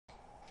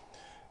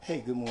Hey,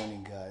 good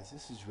morning, guys.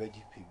 This is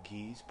Reggie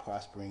Pegues,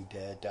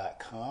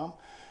 ProsperingDad.com,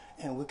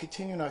 and we're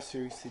continuing our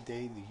series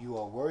today, the You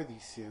Are Worthy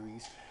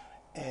series.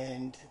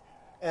 And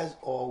as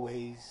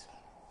always,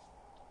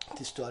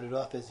 to start it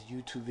off as a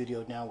YouTube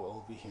video, now we're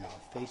over here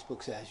on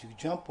Facebook. So as you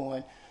jump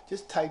on,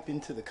 just type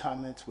into the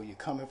comments where you're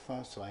coming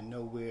from, so I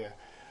know where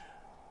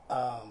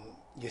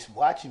you're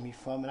watching me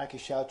from, and I can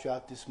shout you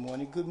out this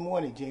morning. Good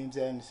morning, James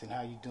Anderson.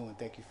 How you doing?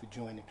 Thank you for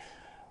joining.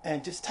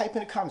 And just type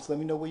in the comments. Let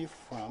me know where you're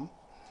from.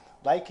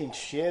 Like and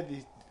share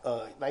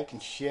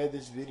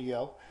this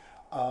video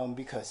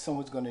because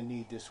someone's going to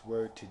need this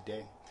word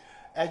today.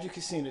 As you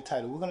can see in the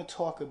title, we're going to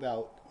talk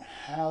about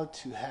how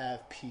to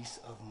have peace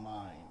of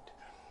mind.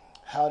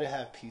 How to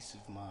have peace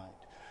of mind.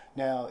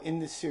 Now, in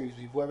this series,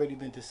 we've already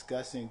been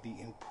discussing the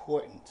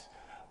importance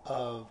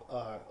of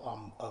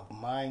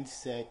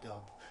mindset,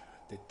 of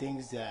the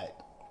things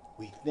that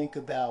we think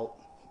about,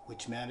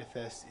 which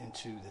manifest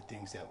into the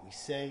things that we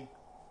say,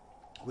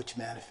 which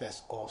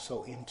manifest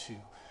also into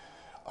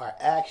our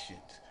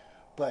actions.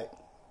 But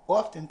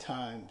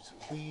oftentimes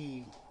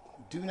we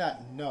do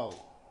not know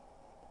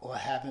or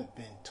haven't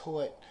been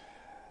taught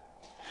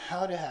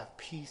how to have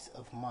peace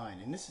of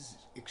mind. And this is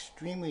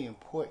extremely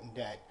important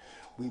that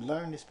we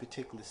learn this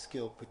particular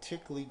skill,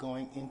 particularly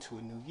going into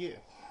a new year.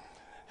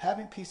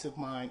 Having peace of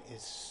mind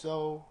is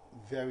so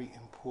very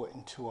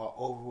important to our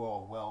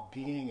overall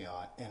well-being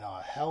and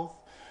our health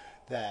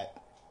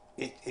that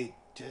it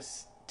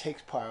just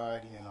takes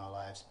priority in our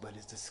lives, but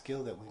it's a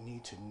skill that we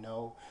need to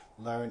know,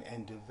 learn,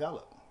 and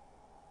develop.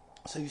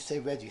 So you say,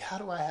 Reggie, how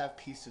do I have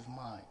peace of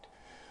mind?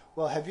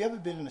 Well, have you ever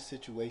been in a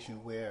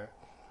situation where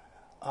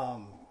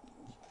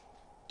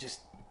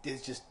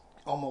there's just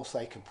almost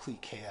like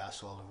complete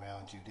chaos all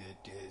around you?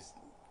 There's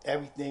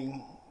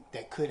everything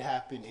that could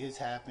happen is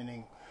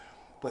happening,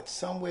 but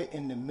somewhere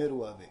in the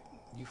middle of it,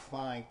 you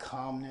find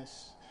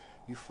calmness,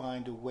 you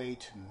find a way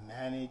to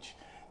manage,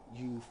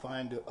 you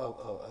find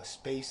a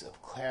space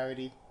of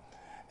clarity,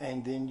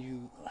 and then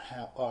you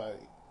are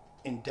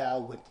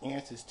endowed with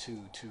answers to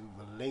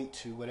relate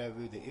to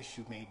whatever the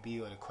issue may be,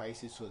 or the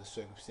crisis or the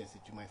circumstance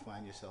that you might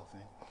find yourself in.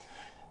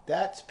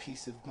 That's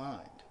peace of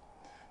mind.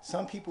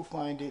 Some people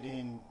find it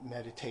in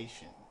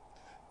meditation.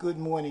 Good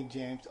morning,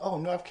 James. Oh,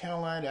 North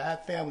Carolina. I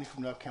have family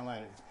from North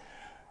Carolina.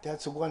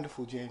 That's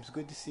wonderful, James.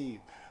 Good to see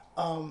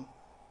you.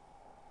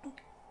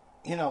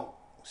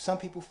 Some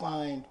people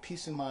find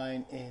peace of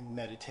mind in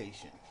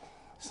meditation.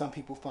 Some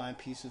people find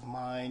peace of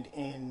mind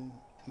in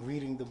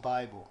reading the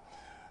Bible.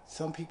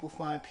 Some people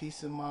find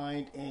peace of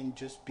mind in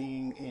just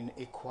being in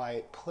a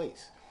quiet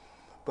place.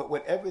 But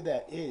whatever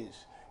that is,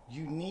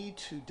 you need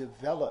to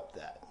develop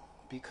that,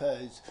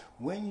 because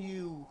when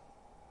you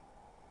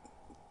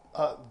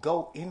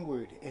go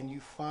inward and you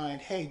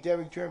find, hey,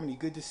 Derek Germany,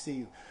 good to see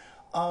you.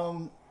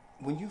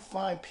 When you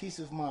find peace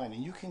of mind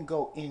and you can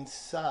go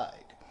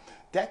inside,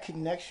 that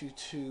connects you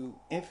to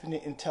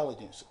infinite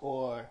intelligence,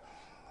 or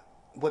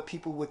what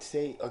people would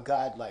say a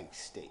godlike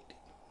state.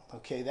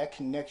 Okay, that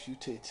connects you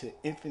to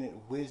infinite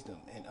wisdom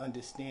and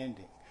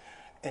understanding.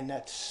 And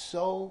that's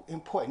so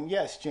important.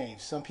 Yes,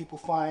 James, some people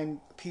find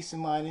peace of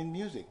mind in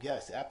music.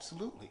 Yes,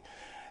 absolutely.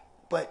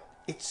 But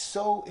it's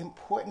so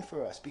important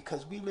for us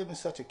because we live in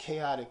such a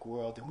chaotic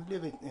world, and we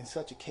live in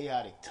such a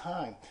chaotic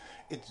time.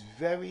 It's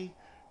very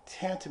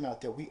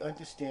tantamount that we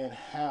understand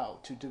how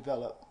to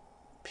develop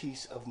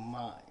peace of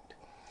mind.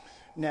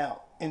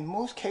 Now, in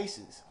most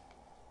cases,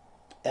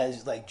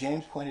 as like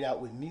James pointed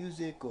out with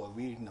music or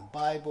reading the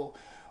Bible,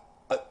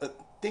 a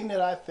thing that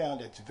I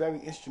found that's very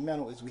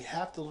instrumental is we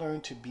have to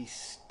learn to be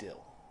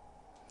still.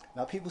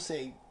 Now, people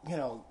say,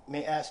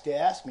 they ask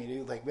me,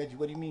 they're like, Reggie,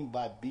 what do you mean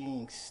by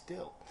being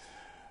still?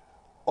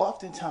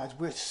 Oftentimes,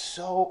 we're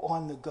so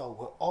on the go.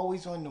 We're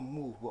always on the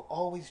move. We're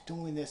always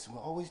doing this and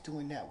we're always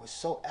doing that. We're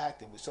so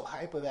active. We're so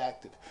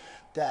hyperactive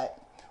that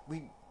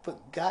we've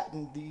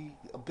forgotten the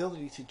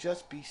ability to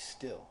just be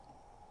still.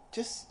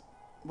 Just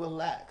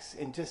relax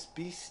and just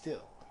be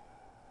still.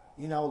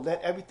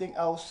 Let everything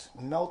else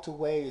melt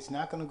away. It's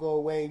not going to go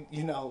away,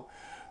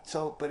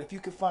 So, but if you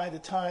can find the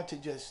time to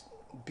just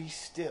be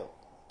still,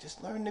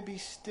 just learn to be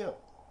still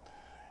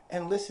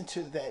and listen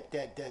to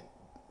that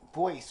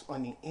voice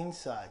on the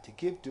inside to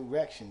give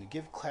direction, to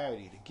give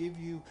clarity, to give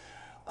you,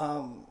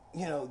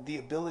 the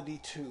ability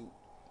to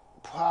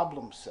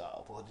problem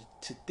solve, or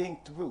to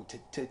think through,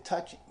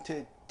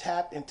 to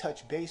tap and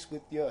touch base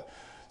with your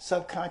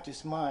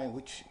subconscious mind,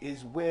 which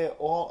is where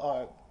all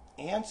our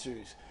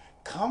answers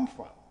come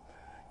from.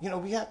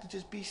 We have to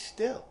just be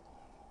still.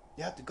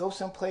 You have to go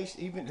someplace,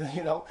 even,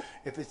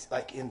 if it's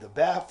like in the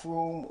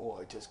bathroom,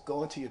 or just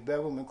go into your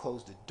bedroom and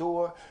close the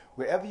door,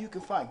 wherever you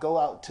can find. Go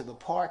out to the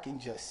park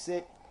and just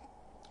sit.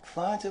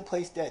 Find a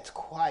place that's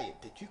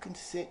quiet, that you can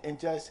sit and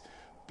just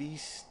be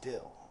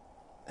still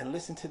and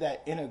listen to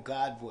that inner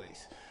God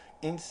voice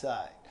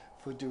inside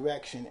for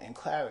direction and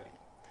clarity.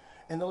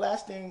 And the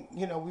last thing,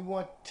 we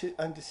want to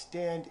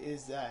understand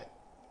is that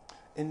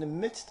in the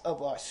midst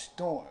of our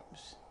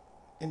storms,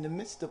 in the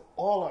midst of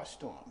all our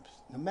storms,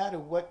 no matter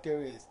what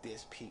there is,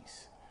 there's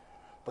peace.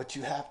 But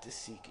you have to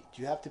seek it.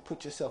 You have to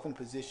put yourself in a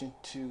position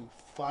to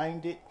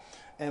find it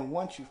And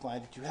once you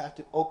find it, you have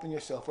to open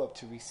yourself up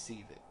to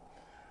receive it.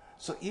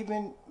 So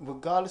even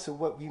regardless of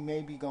what you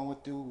may be going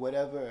through,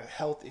 whatever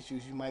health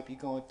issues you might be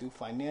going through,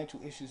 financial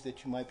issues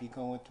that you might be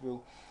going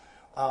through,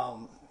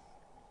 um,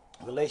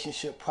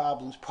 relationship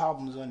problems,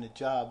 problems on the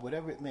job,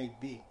 whatever it may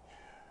be,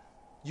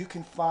 you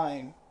can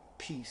find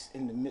peace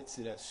in the midst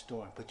of that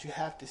storm, but you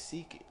have to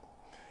seek it.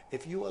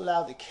 If you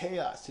allow the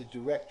chaos to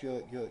direct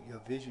your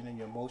vision and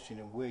your motion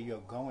and where you're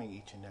going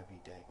each and every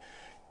day,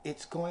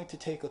 it's going to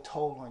take a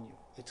toll on you.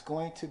 It's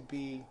going to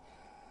be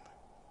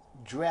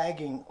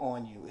dragging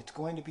on you. It's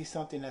going to be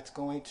something that's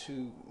going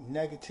to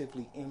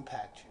negatively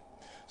impact you.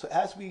 So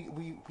as we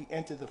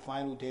enter the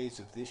final days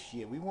of this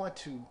year, we want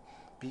to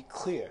be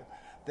clear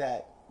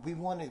that we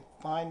want to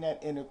find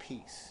that inner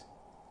peace.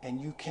 And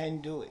you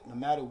can do it. No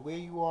matter where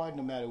you are,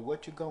 no matter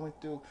what you're going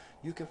through,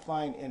 you can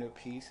find inner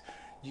peace.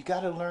 You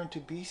got to learn to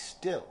be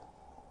still.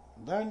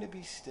 Learn to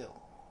be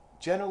still.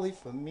 Generally,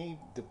 for me,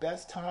 the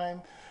best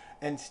time,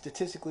 and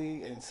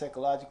statistically and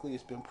psychologically,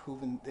 it's been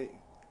proven that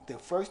the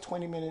first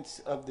 20 minutes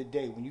of the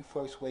day when you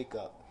first wake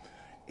up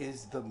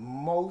is the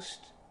most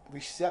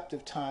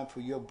receptive time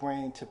for your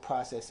brain to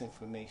process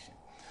information.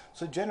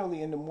 So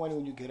generally in the morning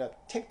when you get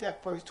up, take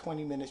that first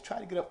 20 minutes, try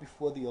to get up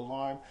before the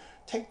alarm,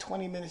 take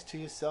 20 minutes to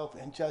yourself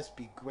and just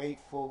be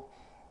grateful,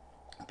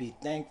 be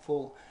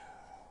thankful,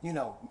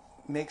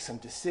 make some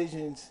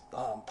decisions,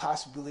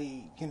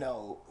 possibly,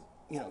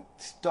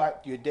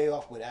 start your day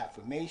off with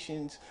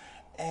affirmations,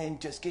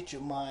 and just get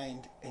your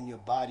mind and your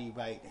body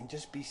right, and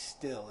just be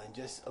still and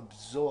just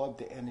absorb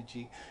the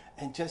energy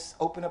and just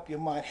open up your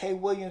mind. Hey,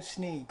 William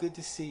Sneed, good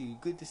to see you.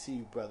 Good to see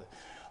you, brother.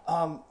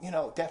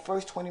 That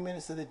first 20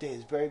 minutes of the day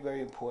is very,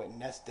 very important.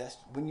 That's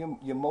when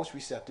you're most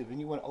receptive, and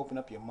you want to open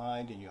up your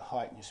mind and your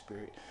heart and your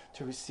spirit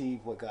to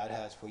receive what God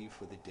has for you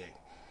for the day.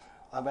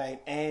 All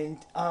right, and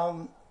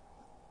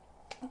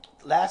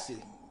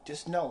lastly,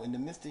 just know in the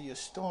midst of your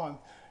storm,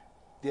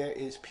 there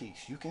is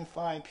peace. You can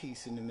find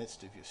peace in the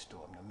midst of your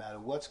storm. No matter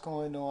what's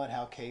going on,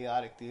 how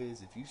chaotic it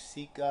is, if you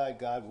seek God,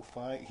 God will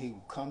find, He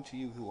will come to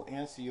you, He will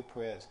answer your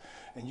prayers,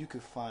 and you can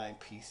find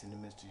peace in the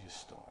midst of your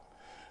storm.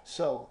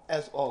 So,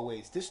 as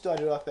always, this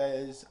started off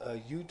as a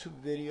YouTube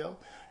video.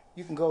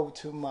 You can go over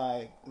to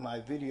my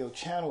video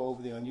channel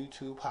over there on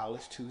YouTube,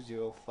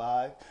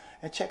 Hollis205,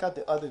 and check out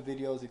the other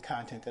videos and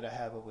content that I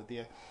have over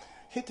there.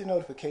 Hit the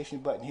notification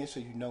button here so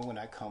you know when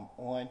I come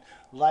on.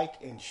 Like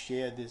and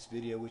share this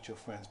video with your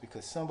friends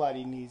because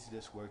somebody needs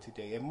this word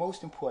today. And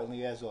most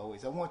importantly, as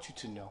always, I want you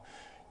to know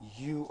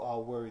you are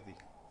worthy.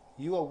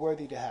 You are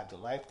worthy to have the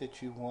life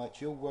that you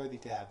want. You're worthy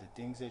to have the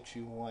things that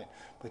you want.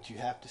 But you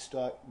have to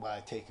start by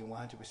taking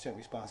 100%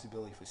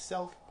 responsibility for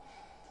self.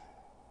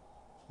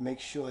 Make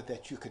sure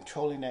that you're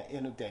controlling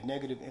that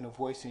negative inner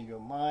voice in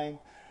your mind.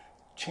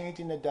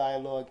 Changing the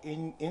dialogue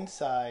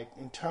inside,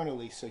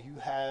 internally, so you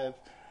have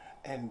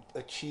and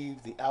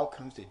achieve the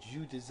outcomes that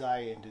you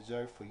desire and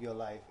deserve for your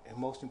life. And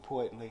most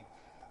importantly,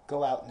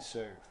 go out and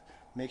serve.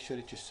 Make sure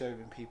that you're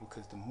serving people,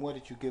 because the more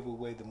that you give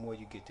away, the more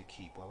you get to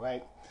keep, all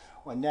right?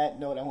 On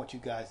that note, I want you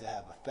guys to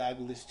have a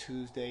fabulous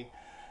Tuesday.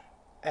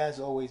 As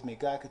always, may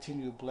God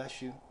continue to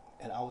bless you,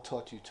 and I will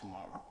talk to you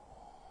tomorrow.